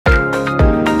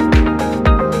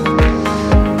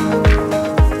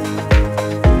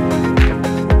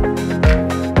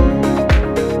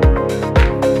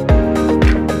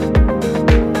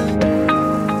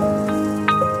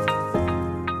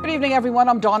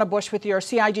everyone, I'm Donna Bush with your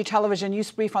CIG television news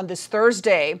brief on this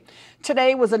Thursday.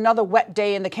 Today was another wet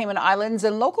day in the Cayman Islands,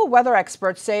 and local weather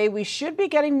experts say we should be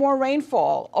getting more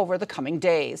rainfall over the coming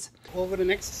days. Over the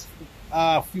next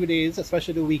few days,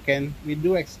 especially the weekend, we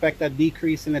do expect a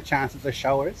decrease in the chances of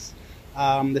showers.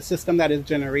 The system that is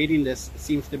generating this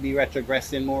seems to be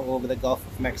retrogressing more over the Gulf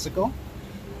of Mexico.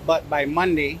 But by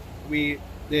Monday, the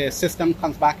system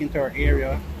comes back into our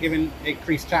area, giving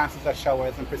increased chances of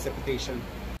showers and precipitation.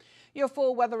 Your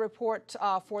full weather report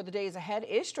for the days ahead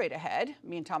is straight ahead.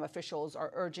 Meantime, officials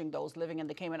are urging those living in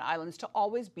the Cayman Islands to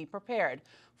always be prepared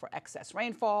for excess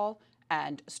rainfall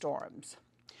and storms.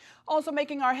 Also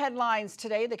making our headlines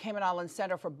today, the Cayman Islands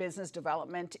Center for Business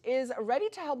Development is ready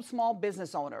to help small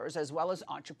business owners as well as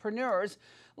entrepreneurs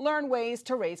learn ways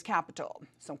to raise capital.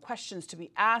 Some questions to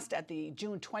be asked at the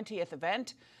June 20th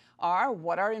event are: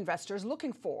 what are investors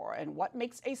looking for, and what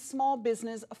makes a small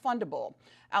business fundable?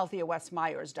 Althea West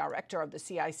Myers, director of the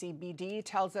CIC BD,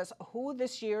 tells us who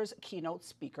this year's keynote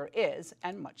speaker is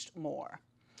and much more.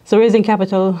 So raising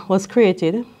capital was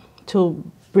created to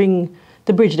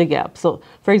bridge the gap. So,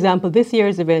 for example, this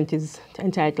year's event is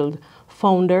entitled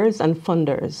Founders and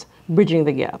Funders, Bridging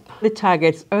the Gap. It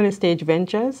targets early stage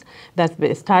ventures, that's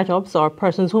the startups or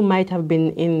persons who might have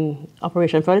been in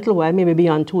operation for a little while, maybe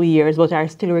beyond 2 years, but are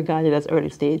still regarded as early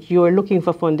stage. You're looking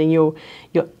for funding, you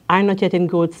are not yet in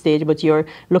growth stage, but you're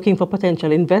looking for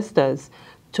potential investors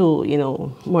to,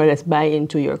 more or less buy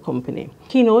into your company.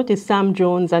 Keynote is Sam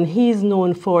Jones, and he's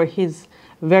known for his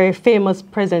very famous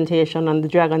presentation on the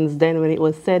Dragon's Den, when it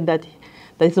was said that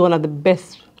it's one of the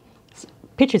best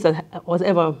pitches that was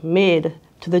ever made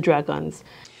to the dragons.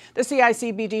 The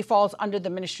CIC BD falls under the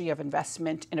Ministry of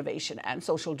Investment, Innovation and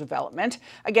Social Development.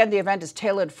 Again, the event is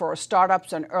tailored for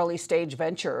startups and early stage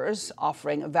ventures,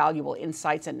 offering valuable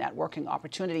insights and networking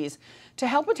opportunities to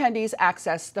help attendees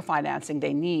access the financing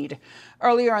they need.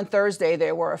 Earlier on Thursday,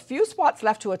 there were a few spots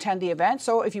left to attend the event,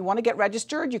 so if you want to get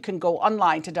registered, you can go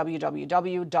online to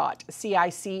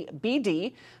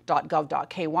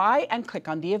www.cicbd.gov.ky and click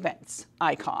on the events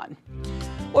icon.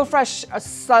 Well, fresh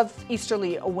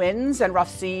southeasterly winds and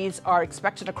rough seas are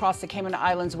expected across the Cayman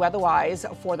Islands weather-wise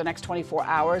for the next 24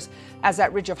 hours as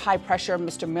that ridge of high pressure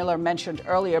Mr. Miller mentioned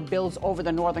earlier builds over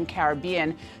the northern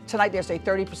Caribbean. Tonight, there's a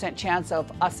 30% chance of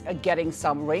us getting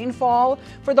some rainfall.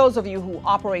 For those of you who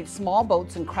operate small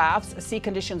boats and crafts, sea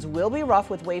conditions will be rough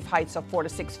with wave heights of 4 to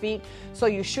 6 feet, so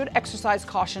you should exercise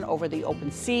caution over the open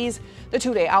seas. The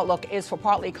two-day outlook is for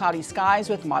partly cloudy skies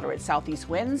with moderate southeast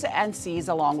winds and seas,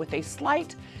 along with a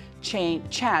slight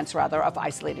chance of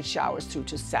isolated showers through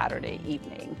to Saturday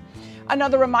evening.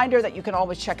 Another reminder that you can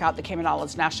always check out the Cayman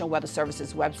Islands National Weather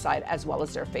Service's website as well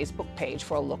as their Facebook page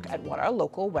for a look at what our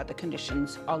local weather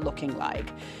conditions are looking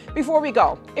like. Before we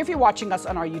go, if you're watching us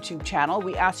on our YouTube channel,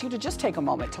 we ask you to just take a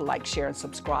moment to like, share, and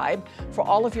subscribe for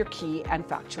all of your key and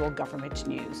factual government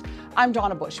news. I'm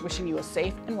Donna Bush, wishing you a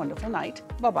safe and wonderful night.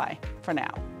 Bye-bye for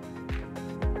now.